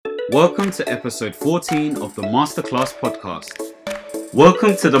Welcome to episode 14 of the Masterclass Podcast.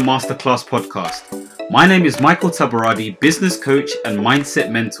 Welcome to the Masterclass Podcast. My name is Michael Tabaradi, business coach and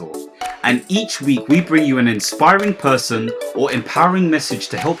mindset mentor. And each week we bring you an inspiring person or empowering message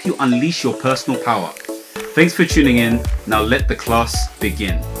to help you unleash your personal power. Thanks for tuning in. Now let the class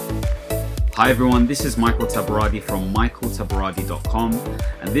begin. Hi everyone, this is Michael Tabaradi from michaeltabaradi.com,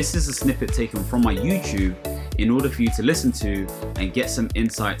 and this is a snippet taken from my YouTube in order for you to listen to and get some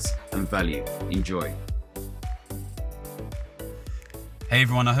insights and value. Enjoy. Hey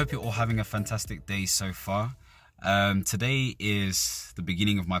everyone, I hope you're all having a fantastic day so far. Today is the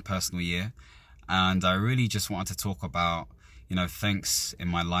beginning of my personal year, and I really just wanted to talk about thanks in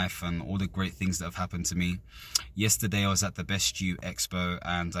my life and all the great things that have happened to me. Yesterday I was at the Best You Expo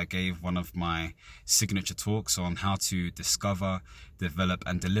and I gave one of my signature talks on how to discover, develop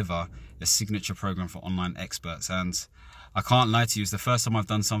and deliver a signature program for online experts. And I can't lie to you, it's the first time I've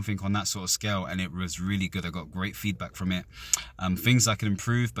done something on that sort of scale, and it was really good. I got great feedback from it. Things I can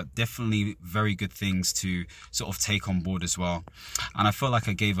improve, but definitely very good things to sort of take on board as well. And I felt like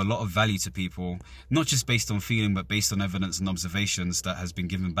I gave a lot of value to people, not just based on feeling, but based on evidence and observations that has been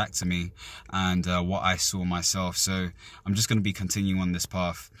given back to me and what I saw myself. So I'm just going to be continuing on this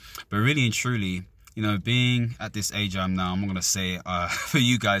path. But really and truly, being at this age I'm now, I'm not going to say for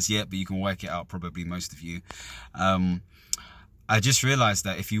you guys yet, but you can work it out, probably most of you. I just realized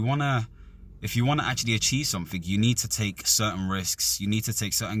that if you want to actually achieve something, you need to take certain risks, you need to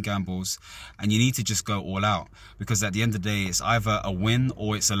take certain gambles, and you need to just go all out. Because at the end of the day, it's either a win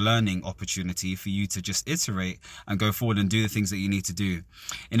or it's a learning opportunity for you to just iterate and go forward and do the things that you need to do.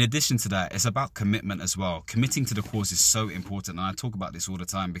 In addition to that, it's about commitment as well. Committing to the cause is so important, and I talk about this all the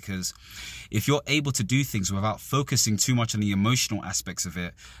time, because if you're able to do things without focusing too much on the emotional aspects of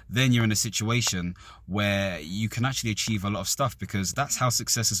it, then you're in a situation where you can actually achieve a lot of stuff, because that's how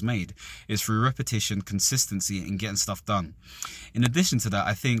success is made. It's through repetition, consistency, and getting stuff done. In addition to that,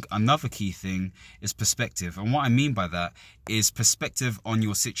 I think another key thing is perspective. And what I mean by that is perspective on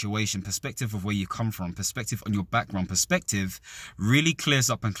your situation, perspective of where you come from, perspective on your background. Perspective really clears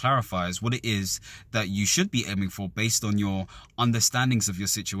up and clarifies what it is that you should be aiming for based on your understandings of your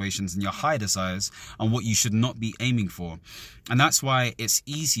situations and your high desires, and what you should not be aiming for. And that's why it's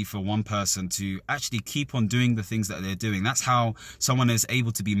easy for one person to actually keep on doing the things that they're doing. That's how someone is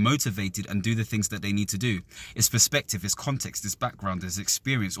able to be motivated and do the things that they need to do. It's perspective, it's context, it's background, it's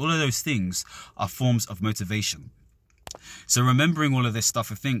experience. All of those things are forms of motivation. So remembering all of this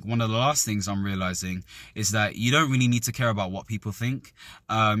stuff, I think one of the last things I'm realizing is that you don't really need to care about what people think.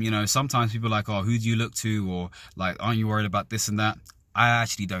 Sometimes people are like, oh, who do you look to? Or like, aren't you worried about this and that? I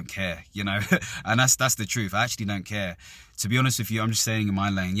actually don't care, and that's the truth. I actually don't care. To be honest with you, I'm just staying in my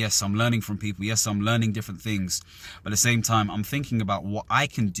lane. Yes, I'm learning from people. Yes, I'm learning different things. But at the same time, I'm thinking about what I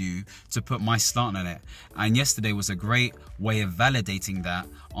can do to put my slant on it. And yesterday was a great way of validating that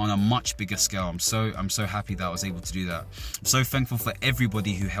on a much bigger scale. I'm so happy that I was able to do that. I'm so thankful for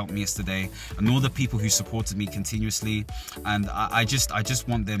everybody who helped me yesterday and all the people who supported me continuously. And I just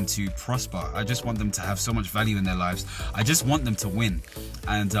want them to prosper. I just want them to have so much value in their lives. I just want them to win.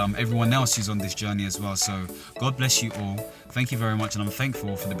 And everyone else who's on this journey as well. So God bless you all. Thank you very much, and I'm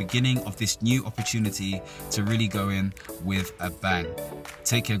thankful for the beginning of this new opportunity to really go in with a bang.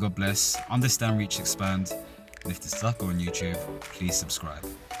 Take care, God bless. Understand, reach, expand. And if this stuff go on YouTube, please subscribe.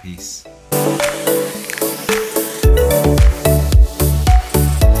 Peace.